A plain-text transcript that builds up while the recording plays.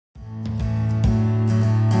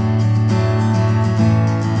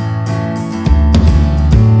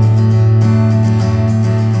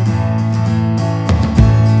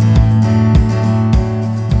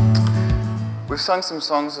sung some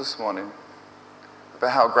songs this morning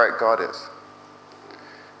about how great God is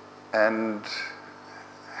and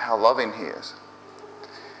how loving He is.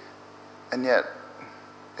 And yet,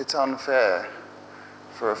 it's unfair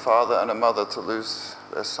for a father and a mother to lose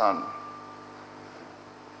their son.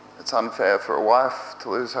 It's unfair for a wife to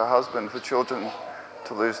lose her husband, for children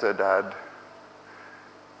to lose their dad.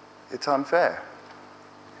 It's unfair.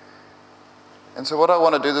 And so what I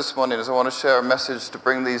want to do this morning is I want to share a message to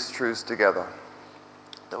bring these truths together.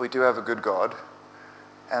 That we do have a good God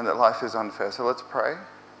and that life is unfair. So let's pray,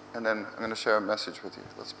 and then I'm going to share a message with you.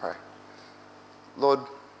 Let's pray. Lord,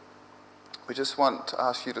 we just want to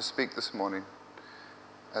ask you to speak this morning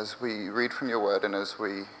as we read from your word and as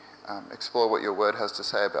we explore what your word has to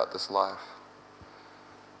say about this life.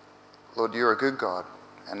 Lord, you're a good God,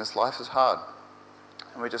 and this life is hard.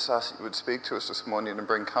 And we just ask that you would speak to us this morning and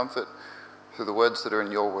bring comfort through the words that are in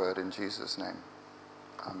your word, in Jesus' name.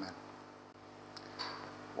 Amen.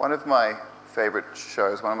 One of my favorite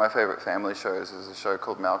shows, one of my favorite family shows, is a show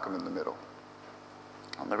called Malcolm in the Middle.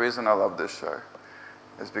 And the reason I love this show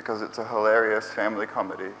is because it's a hilarious family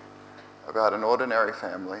comedy about an ordinary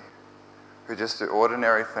family who just do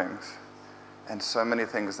ordinary things, and so many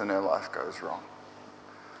things in their life goes wrong.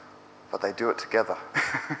 But they do it together,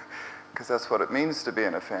 because that's what it means to be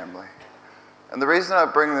in a family. And the reason I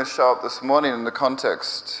bring this show up this morning in the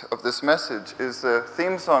context of this message is the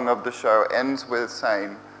theme song of the show ends with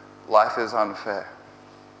saying, "Life is unfair."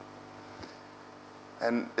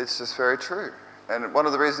 And it's just very true. And one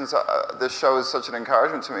of the reasons this show is such an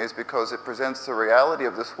encouragement to me is because it presents the reality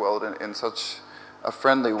of this world in such a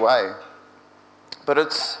friendly way. But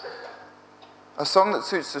it's a song that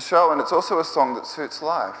suits the show, and it's also a song that suits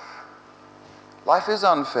life. Life is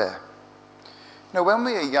unfair. You know, when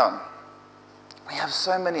we are young, we have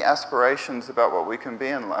so many aspirations about what we can be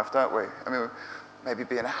in life, don't we? I mean, maybe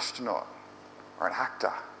be an astronaut or an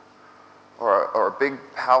actor or a big,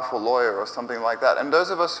 powerful lawyer or something like that. And those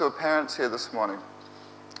of us who are parents here this morning,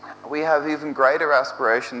 we have even greater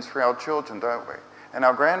aspirations for our children, don't we? And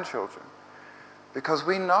our grandchildren. Because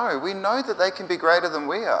we know that they can be greater than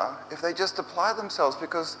we are if they just apply themselves,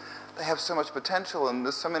 because they have so much potential and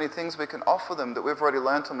there's so many things we can offer them that we've already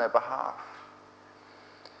learnt on their behalf.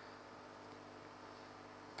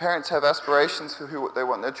 Parents have aspirations for who they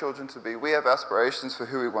want their children to be. We have aspirations for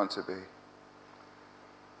who we want to be.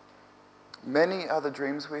 Many other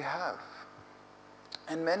dreams we have,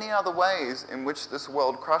 and many other ways in which this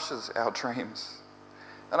world crushes our dreams.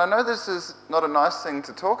 And I know this is not a nice thing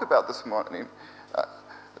to talk about this morning,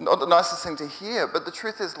 not the nicest thing to hear, but the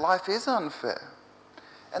truth is life is unfair.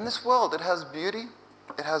 And this world, it has beauty,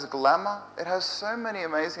 it has glamour, it has so many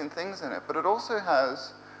amazing things in it, but it also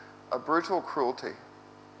has a brutal cruelty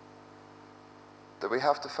that we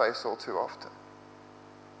have to face all too often.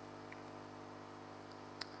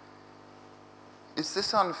 It's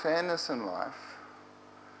this unfairness in life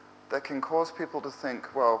that can cause people to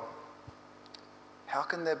think, well, how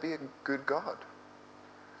can there be a good God?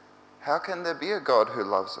 How can there be a God who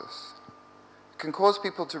loves us? It can cause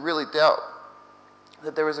people to really doubt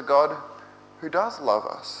that there is a God who does love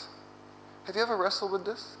us. Have you ever wrestled with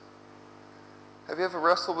this? Have you ever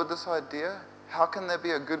wrestled with this idea? How can there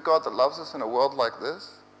be a good God that loves us in a world like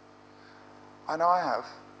this? I know I have.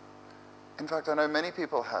 In fact, I know many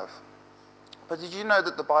people have. But did you know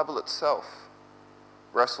that the Bible itself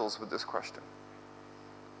wrestles with this question?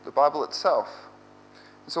 The Bible itself.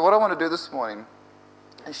 So what I want to do this morning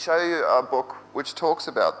is show you a book which talks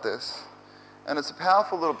about this. And it's a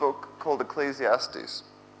powerful little book called Ecclesiastes.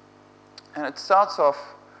 And it starts off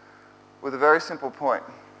with a very simple point.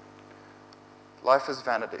 Life is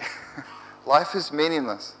vanity. Life is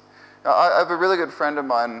meaningless. Now, I have a really good friend of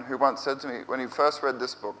mine who once said to me when he first read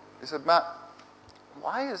this book, he said, "Matt,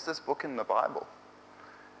 why is this book in the Bible?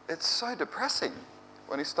 It's so depressing."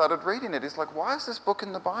 When he started reading it, he's like, why is this book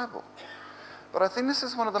in the Bible? But I think this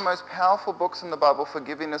is one of the most powerful books in the Bible for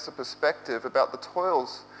giving us a perspective about the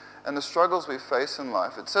toils and the struggles we face in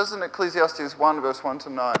life. It says in Ecclesiastes 1, verse 1 to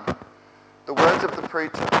 9, the words of the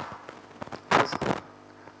preacher,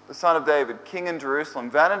 the son of David, king in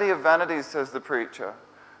Jerusalem, "Vanity of vanities, says the preacher.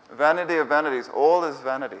 Vanity of vanities, all is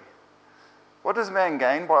vanity. What does man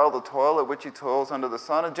gain by all the toil at which he toils under the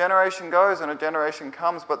sun? A generation goes and a generation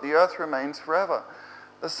comes, but the earth remains forever.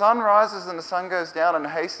 The sun rises and the sun goes down and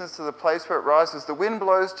hastens to the place where it rises. The wind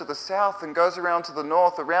blows to the south and goes around to the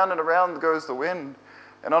north. Around and around goes the wind,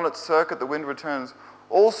 and on its circuit the wind returns.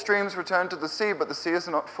 All streams return to the sea, but the sea is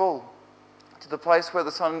not full. To the place where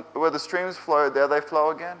the streams flow, there they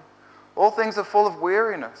flow again. All things are full of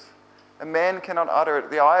weariness, and man cannot utter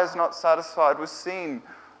it. The eye is not satisfied with seeing,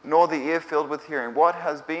 nor the ear filled with hearing. What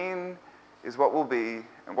has been is what will be,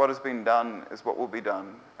 and what has been done is what will be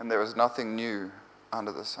done, and there is nothing new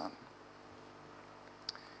under the sun.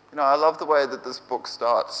 You know, I love the way that this book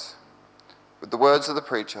starts with the words of the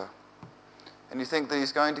preacher. And you think that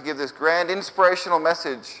he's going to give this grand inspirational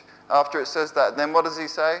message after it says that. And then what does he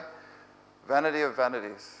say? Vanity of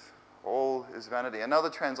vanities. All is vanity. Another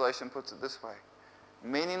translation puts it this way.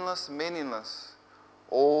 Meaningless, meaningless.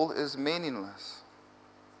 All is meaningless.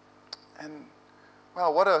 And,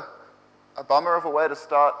 wow, what a bummer of a way to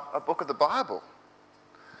start a book of the Bible.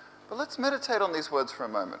 But let's meditate on these words for a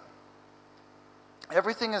moment.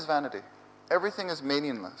 Everything is vanity. Everything is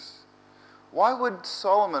meaningless. Why would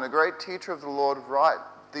Solomon, a great teacher of the Lord, write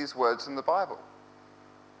these words in the Bible?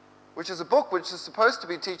 Which is a book which is supposed to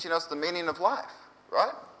be teaching us the meaning of life,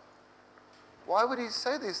 right? Why would he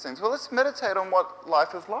say these things? Well, let's meditate on what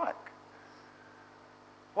life is like.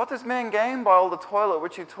 What does man gain by all the toil at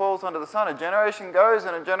which he toils under the sun? A generation goes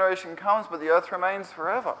and a generation comes, but the earth remains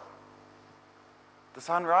forever. The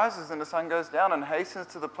sun rises and the sun goes down and hastens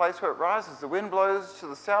to the place where it rises. The wind blows to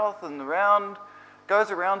the south and goes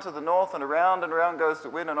around to the north, and around goes the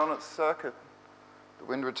wind, and on its circuit the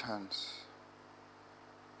wind returns.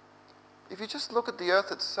 If you just look at the earth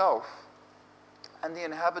itself and the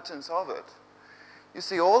inhabitants of it, you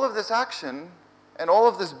see all of this action and all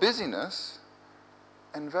of this busyness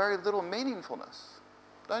and very little meaningfulness,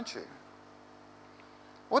 don't you?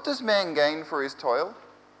 What does man gain for his toil?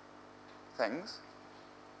 Things.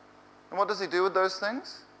 And what does he do with those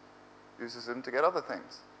things? Uses them to get other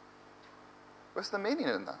things. What's the meaning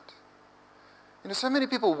in that? You know, so many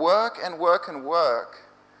people work and work and work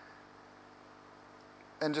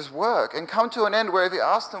and just work and come to an end where if you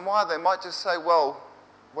ask them why, they might just say, well,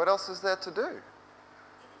 what else is there to do?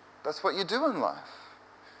 That's what you do in life.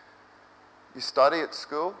 You study at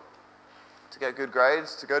school to get good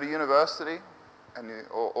grades, to go to university,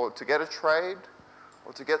 or to get a trade,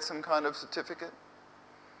 or to get some kind of certificate.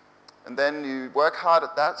 And then you work hard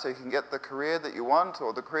at that so you can get the career that you want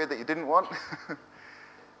or the career that you didn't want.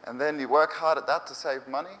 And then you work hard at that to save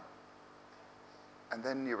money. And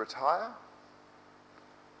then you retire.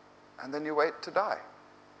 And then you wait to die.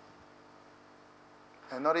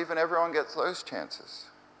 And not even everyone gets those chances.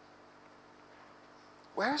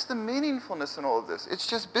 Where's the meaningfulness in all of this? It's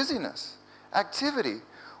just busyness, activity.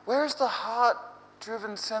 Where's the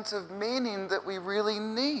heart-driven sense of meaning that we really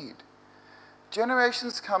need?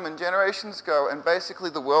 Generations come and generations go, and basically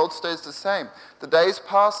the world stays the same. The days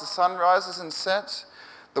pass, the sun rises and sets,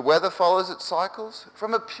 the weather follows its cycles.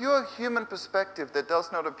 From a pure human perspective, there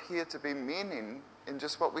does not appear to be meaning in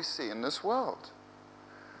just what we see in this world.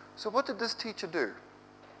 So what did this teacher do?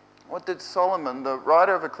 What did Solomon, the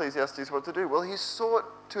writer of Ecclesiastes, what to do? Well, he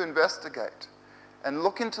sought to investigate and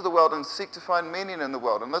look into the world and seek to find meaning in the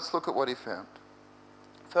world. And let's look at what he found.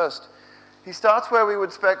 First, he starts where we would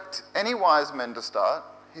expect any wise men to start.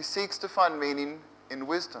 He seeks to find meaning in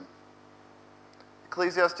wisdom.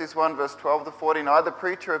 Ecclesiastes 1 verse 12 to 14, I, the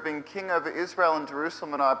preacher, have been king over Israel and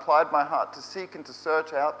Jerusalem, and I applied my heart to seek and to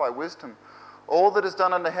search out by wisdom all that is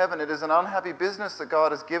done under heaven. It is an unhappy business that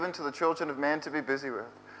God has given to the children of man to be busy with.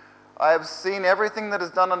 I have seen everything that is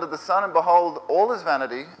done under the sun, and behold, all is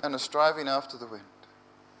vanity and a striving after the wind.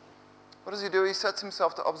 What does he do? He sets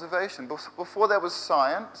himself to observation. Before there was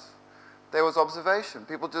science, there was observation.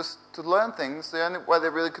 People just, to learn things, the only way they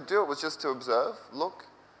really could do it was just to observe, look,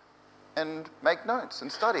 and make notes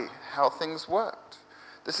and study how things worked.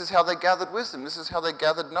 This is how they gathered wisdom. This is how they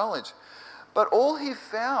gathered knowledge. But all he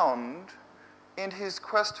found in his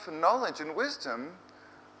quest for knowledge and wisdom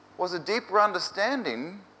was a deeper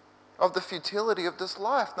understanding of the futility of this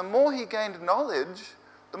life. The more he gained knowledge,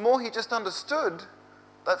 the more he just understood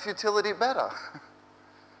that futility better.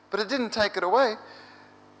 But it didn't take it away.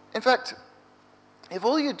 In fact, if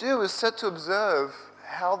all you do is set to observe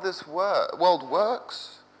how this world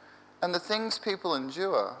works and the things people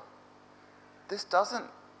endure, this doesn't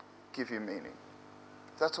give you meaning.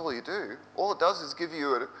 If that's all you do, all it does is give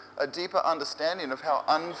you a deeper understanding of how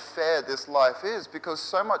unfair this life is, because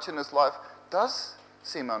so much in this life does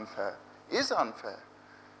seem unfair, is unfair,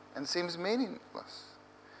 and seems meaningless.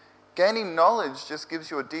 Gaining knowledge just gives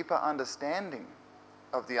you a deeper understanding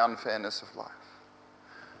of the unfairness of life.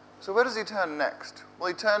 So where does he turn next? Well,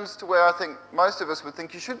 he turns to where I think most of us would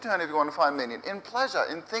think you should turn if you want to find meaning. In pleasure,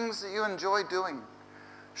 in things that you enjoy doing.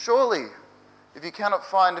 Surely, if you cannot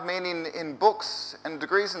find meaning in books and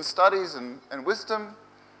degrees and studies and wisdom,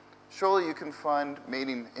 surely you can find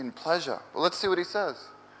meaning in pleasure. Well, let's see what he says.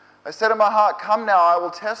 I said in my heart, come now, I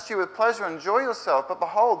will test you with pleasure, enjoy yourself. But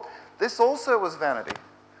behold, this also was vanity.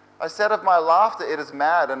 I said of my laughter, it is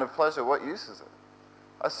mad, and of pleasure, what use is it?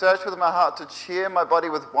 I searched with my heart to cheer my body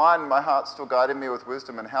with wine, my heart still guided me with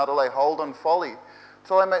wisdom, and how to lay hold on folly,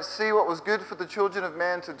 till I might see what was good for the children of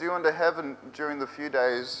man to do unto heaven during the few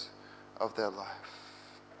days of their life.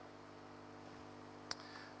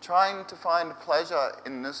 Trying to find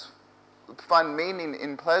meaning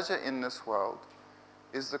in pleasure in this world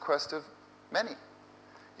is the quest of many.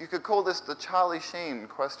 You could call this the Charlie Sheen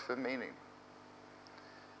quest for meaning.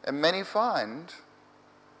 And many find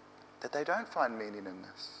that they don't find meaning in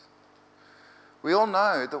this. We all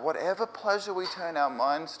know that whatever pleasure we turn our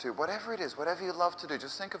minds to, whatever it is, whatever you love to do,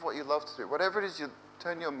 just think of what you love to do, whatever it is you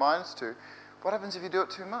turn your minds to, what happens if you do it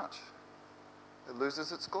too much? It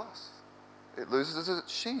loses its gloss. It loses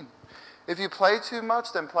its sheen. If you play too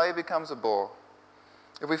much, then play becomes a bore.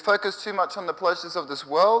 If we focus too much on the pleasures of this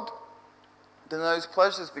world, then those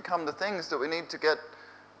pleasures become the things that we need to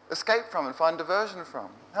escape from and find diversion from.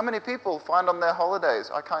 How many people find on their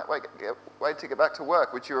holidays, I can't wait to get back to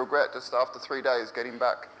work, which you regret just after 3 days getting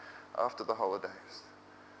back after the holidays?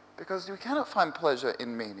 Because we cannot find pleasure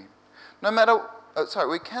in meaning.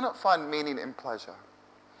 We cannot find meaning in pleasure.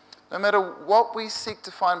 No matter what we seek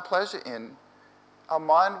to find pleasure in, our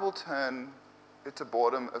mind will turn it to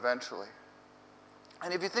boredom eventually.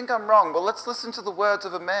 And if you think I'm wrong, well, let's listen to the words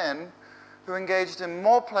of a man who engaged in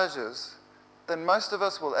more pleasures than most of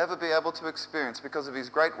us will ever be able to experience because of his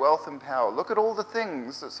great wealth and power. Look at all the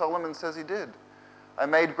things that Solomon says he did. I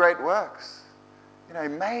made great works. He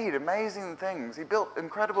made amazing things. He built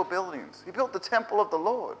incredible buildings. He built the temple of the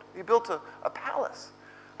Lord. He built a palace.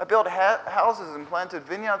 I built houses and planted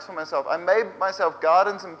vineyards for myself. I made myself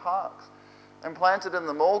gardens and parks and planted in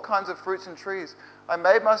them all kinds of fruits and trees. I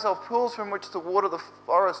made myself pools from which to water the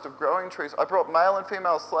forest of growing trees. I brought male and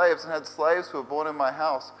female slaves and had slaves who were born in my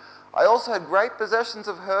house. I also had great possessions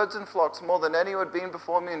of herds and flocks, more than any who had been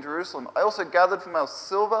before me in Jerusalem. I also gathered from our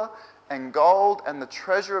silver and gold and the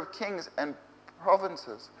treasure of kings and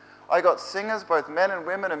provinces. I got singers, both men and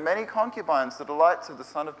women, and many concubines, the delights of the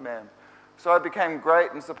Son of Man. So I became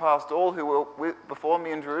great and surpassed all who were before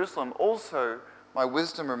me in Jerusalem. Also, my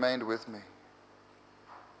wisdom remained with me.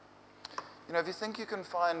 If you think you can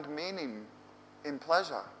find meaning in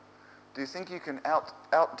pleasure, do you think you can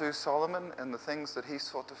outdo Solomon in the things that he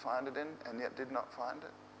sought to find it in and yet did not find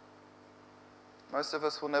it? Most of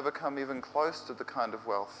us will never come even close to the kind of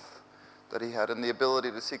wealth that he had and the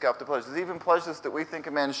ability to seek after pleasures, even pleasures that we think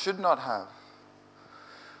a man should not have.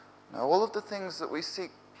 Now, all of the things that we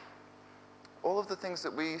seek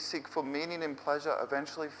for meaning in pleasure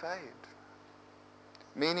eventually fade.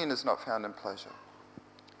 Meaning is not found in pleasure.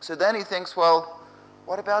 So then he thinks, well,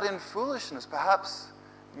 what about in foolishness? Perhaps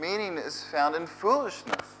meaning is found in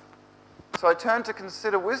foolishness. So I turn to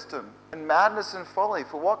consider wisdom and madness and folly.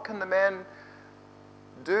 For what can the man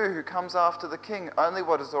do who comes after the king? Only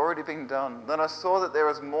what has already been done. Then I saw that there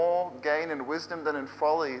is more gain in wisdom than in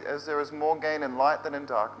folly, as there is more gain in light than in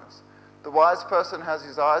darkness. The wise person has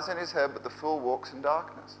his eyes in his head, but the fool walks in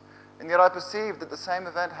darkness. And yet I perceive that the same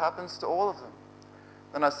event happens to all of them.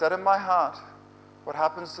 Then I said in my heart, what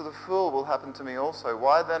happens to the fool will happen to me also.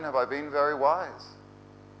 Why then have I been very wise?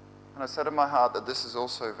 And I said in my heart that this is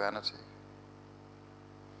also vanity.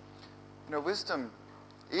 Wisdom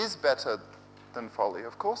is better than folly.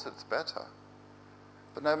 Of course it's better.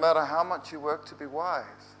 But no matter how much you work to be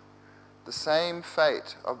wise, the same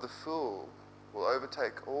fate of the fool will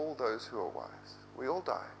overtake all those who are wise. We all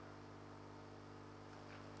die.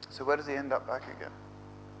 So where does he end up back again?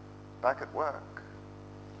 Back at work.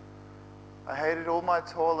 I hated all my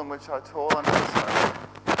toil in which I toil under the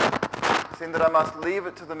sun, seeing that I must leave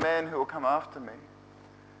it to the man who will come after me.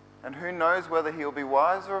 And who knows whether he will be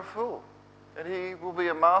wise or a fool? And he will be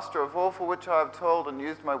a master of all for which I have toiled and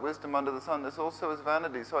used my wisdom under the sun. This also is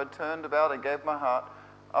vanity. So I turned about and gave my heart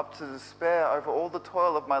up to despair over all the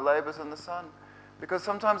toil of my labors in the sun. Because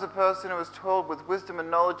sometimes a person who has toiled with wisdom and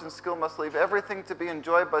knowledge and skill must leave everything to be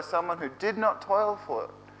enjoyed by someone who did not toil for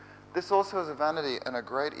it. This also is a vanity and a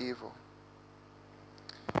great evil.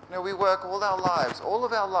 We work all of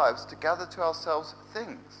our lives, to gather to ourselves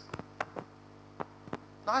things.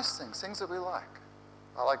 Nice things, things that we like.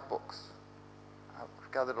 I like books.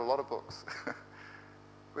 I've gathered a lot of books.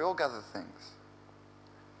 We all gather things.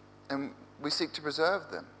 And we seek to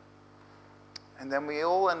preserve them. And then we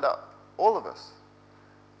all of us,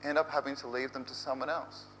 end up having to leave them to someone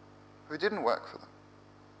else who didn't work for them.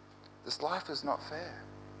 This life is not fair.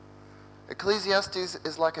 Ecclesiastes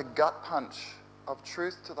is like a gut punch of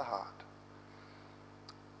truth to the heart.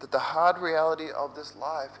 That the hard reality of this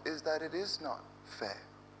life is that it is not fair.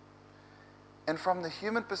 And from the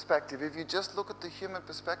human perspective, if you just look at the human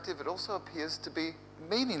perspective, it also appears to be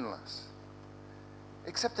meaningless.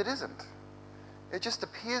 Except it isn't. It just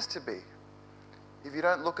appears to be if you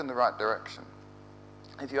don't look in the right direction,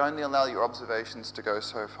 if you only allow your observations to go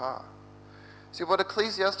so far. See, what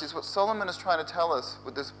Ecclesiastes, what Solomon is trying to tell us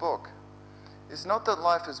with this book, is not that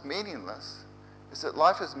life is meaningless, it's that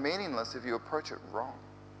life is meaningless if you approach it wrong.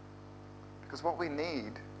 Because what we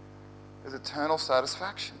need is eternal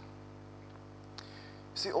satisfaction.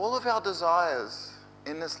 See, all of our desires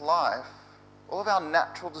in this life, all of our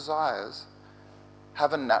natural desires,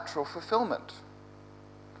 have a natural fulfillment.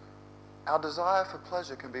 Our desire for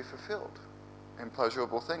pleasure can be fulfilled in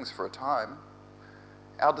pleasurable things for a time.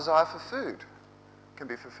 Our desire for food can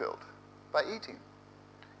be fulfilled by eating.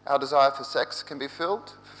 Our desire for sex can be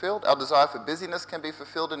fulfilled. Our desire for busyness can be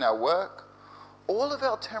fulfilled in our work. All of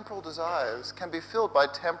our temporal desires can be filled by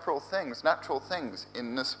temporal things, natural things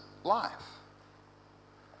in this life.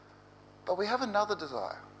 But we have another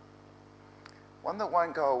desire, one that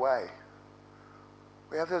won't go away.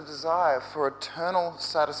 We have the desire for eternal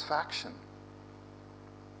satisfaction.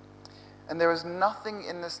 And there is nothing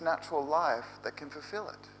in this natural life that can fulfill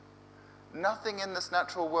it. Nothing in this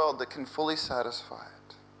natural world that can fully satisfy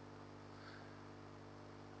it.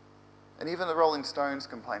 And even the Rolling Stones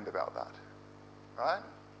complained about that, right?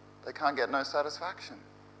 They can't get no satisfaction.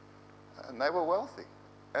 And they were wealthy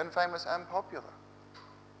and famous and popular.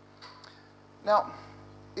 Now,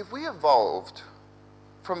 if we evolved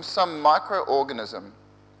from some microorganism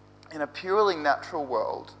in a purely natural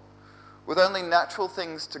world, with only natural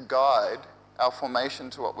things to guide our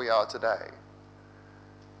formation to what we are today,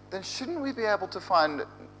 then shouldn't we be able to find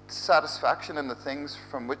satisfaction in the things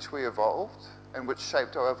from which we evolved and which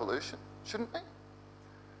shaped our evolution? Shouldn't we?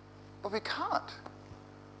 But we can't.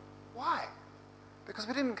 Why? Because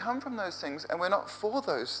we didn't come from those things and we're not for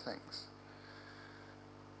those things.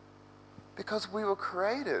 Because we were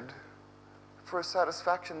created for a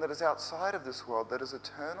satisfaction that is outside of this world, that is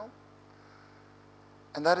eternal.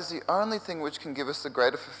 And that is the only thing which can give us the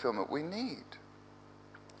greater fulfillment we need.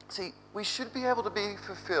 See, we should be able to be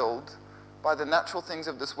fulfilled by the natural things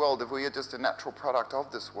of this world if we are just a natural product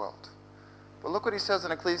of this world. But look what he says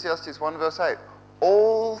in Ecclesiastes 1 verse 8.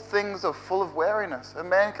 All things are full of weariness, and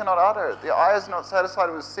man cannot utter it. The eye is not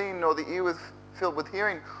satisfied with seeing, nor the ear filled with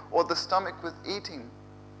hearing, or the stomach with eating,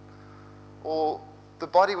 or the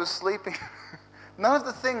body with sleeping. None of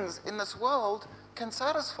the things in this world can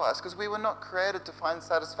satisfy us, because we were not created to find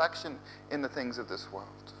satisfaction in the things of this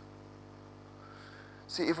world.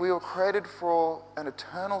 See, if we were created for an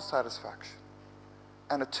eternal satisfaction,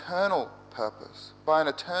 an eternal purpose, by an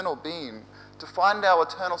eternal being, to find our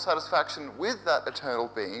eternal satisfaction with that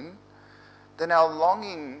eternal being, then our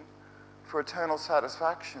longing for eternal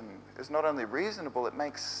satisfaction is not only reasonable, it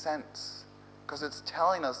makes sense, because it's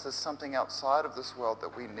telling us there's something outside of this world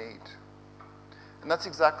that we need. And that's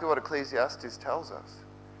exactly what Ecclesiastes tells us.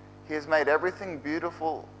 He has made everything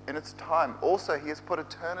beautiful in its time. Also, he has put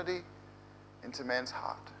eternity into man's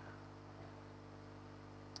heart.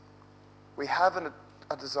 We have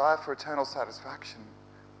a desire for eternal satisfaction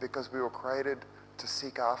because we were created to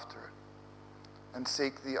seek after it and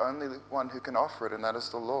seek the only one who can offer it, and that is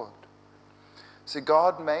the Lord. See,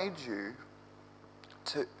 God made you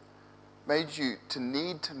to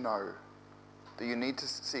need to know that you need to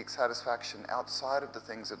seek satisfaction outside of the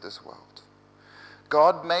things of this world.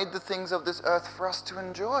 God made the things of this earth for us to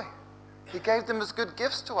enjoy. He gave them as good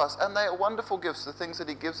gifts to us, and they are wonderful gifts, the things that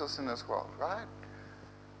he gives us in this world, right?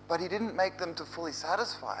 But he didn't make them to fully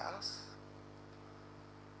satisfy us.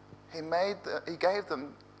 He gave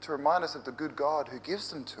them to remind us of the good God who gives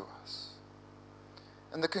them to us.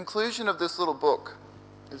 And the conclusion of this little book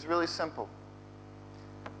is really simple.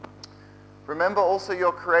 Remember also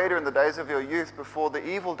your Creator in the days of your youth, before the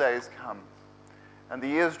evil days come, and the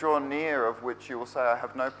years draw near of which you will say, I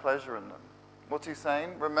have no pleasure in them. What's he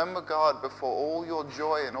saying? Remember God before all your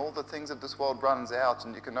joy and all the things of this world runs out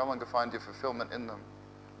and you can no longer find your fulfillment in them,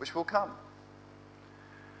 which will come.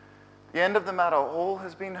 The end of the matter, all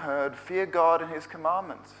has been heard. Fear God and his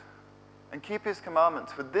commandments, and keep his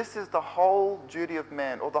commandments, for this is the whole duty of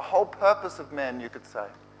man, or the whole purpose of man, you could say.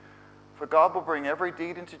 For God will bring every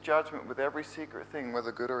deed into judgment with every secret thing,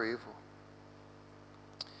 whether good or evil.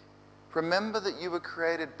 Remember that you were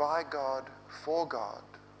created by God, for God,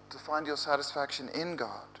 to find your satisfaction in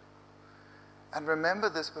God. And remember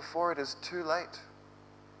this before it is too late.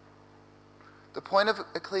 The point of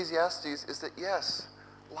Ecclesiastes is that yes,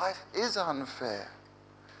 life is unfair,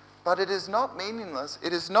 but it is not meaningless,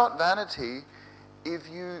 it is not vanity if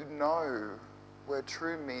you know where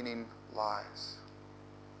true meaning lies.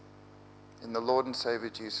 In the Lord and Savior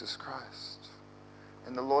Jesus Christ,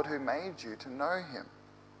 in the Lord who made you to know him.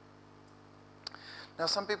 Now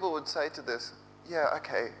some people would say to this, yeah,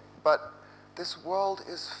 okay, but this world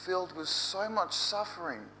is filled with so much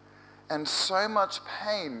suffering and so much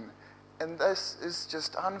pain, and this is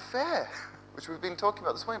just unfair, which we've been talking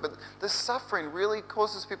about this morning. But this suffering really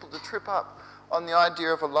causes people to trip up on the idea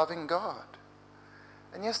of a loving God.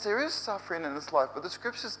 And yes, there is suffering in this life, but the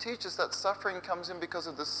scriptures teach us that suffering comes in because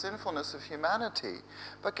of the sinfulness of humanity.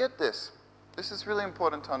 But get this. This is really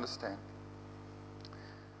important to understand.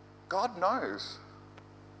 God knows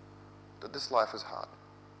that this life is hard.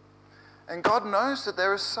 And God knows that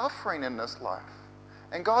there is suffering in this life.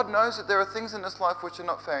 And God knows that there are things in this life which are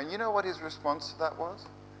not fair. And you know what his response to that was?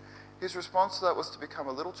 His response to that was to become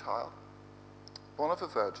a little child, born of a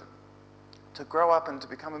virgin, to grow up and to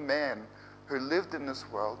become a man who lived in this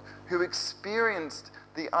world, who experienced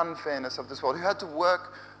the unfairness of this world, who had to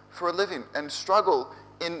work for a living and struggle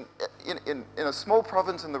in a small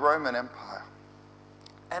province in the Roman Empire.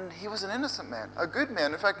 And he was an innocent man, a good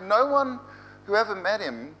man. In fact, no one who ever met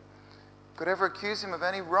him could ever accuse him of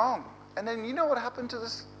any wrong. And then you know what happened to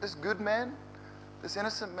this good man, this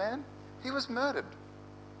innocent man? He was murdered.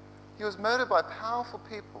 He was murdered by powerful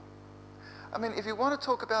people. I mean, if you want to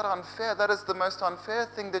talk about unfair, that is the most unfair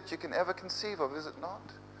thing that you can ever conceive of, is it not?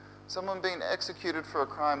 Someone being executed for a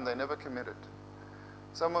crime they never committed.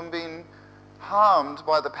 Someone being harmed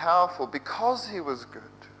by the powerful because he was good.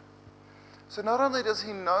 So not only does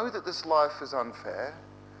he know that this life is unfair,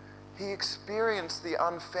 he experienced the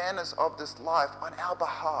unfairness of this life on our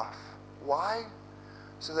behalf. Why?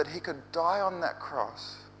 So that he could die on that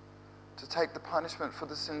cross to take the punishment for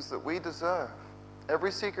the sins that we deserve.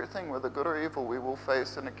 Every secret thing, whether good or evil, we will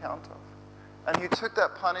face an account of. And he took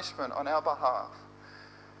that punishment on our behalf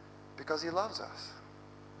because he loves us.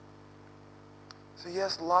 So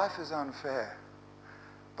yes, life is unfair,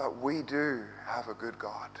 but we do have a good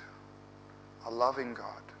God, a loving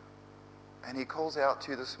God. And he calls out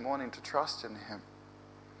to you this morning to trust in him,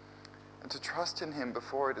 and to trust in him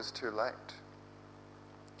before it is too late.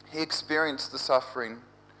 He experienced the suffering,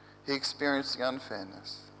 he experienced the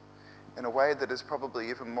unfairness in a way that is probably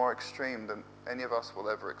even more extreme than any of us will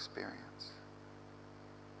ever experience.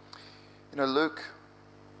 You know, Luke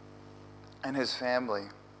and his family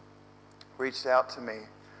reached out to me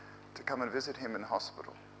to come and visit him in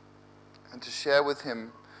hospital and to share with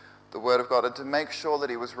him the word of God and to make sure that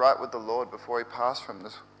he was right with the Lord before he passed from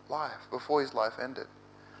this life, before his life ended.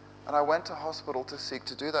 And I went to hospital to seek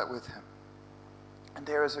to do that with him. And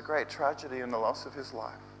there is a great tragedy in the loss of his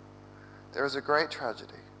life. There is a great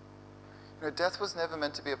tragedy. You know, death was never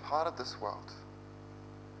meant to be a part of this world.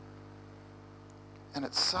 And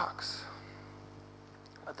it sucks.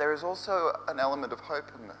 But there is also an element of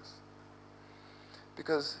hope in this.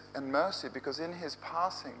 And mercy, because in his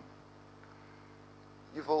passing,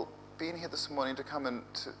 you've all been here this morning to come and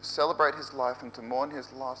to celebrate his life and to mourn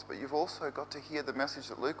his loss, but you've also got to hear the message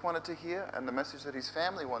that Luke wanted to hear and the message that his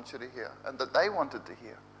family wants you to hear and that they wanted to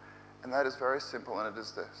hear. And that is very simple, and it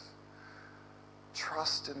is this: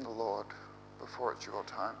 trust in the Lord before it's your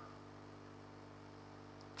time.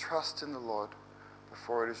 Trust in the Lord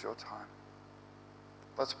before it is your time.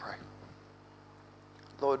 Let's pray.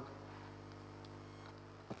 Lord,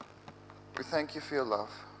 we thank you for your love.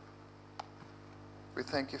 We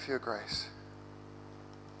thank you for your grace.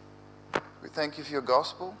 We thank you for your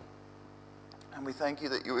gospel. And we thank you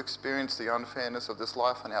that you experienced the unfairness of this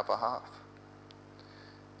life on our behalf.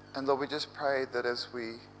 And Lord, we just pray that as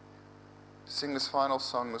we sing this final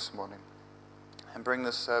song this morning and bring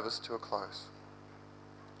this service to a close,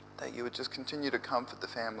 that you would just continue to comfort the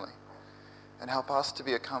family and help us to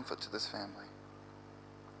be a comfort to this family.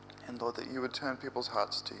 And Lord, that you would turn people's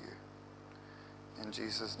hearts to you. In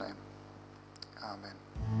Jesus' name,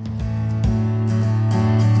 amen.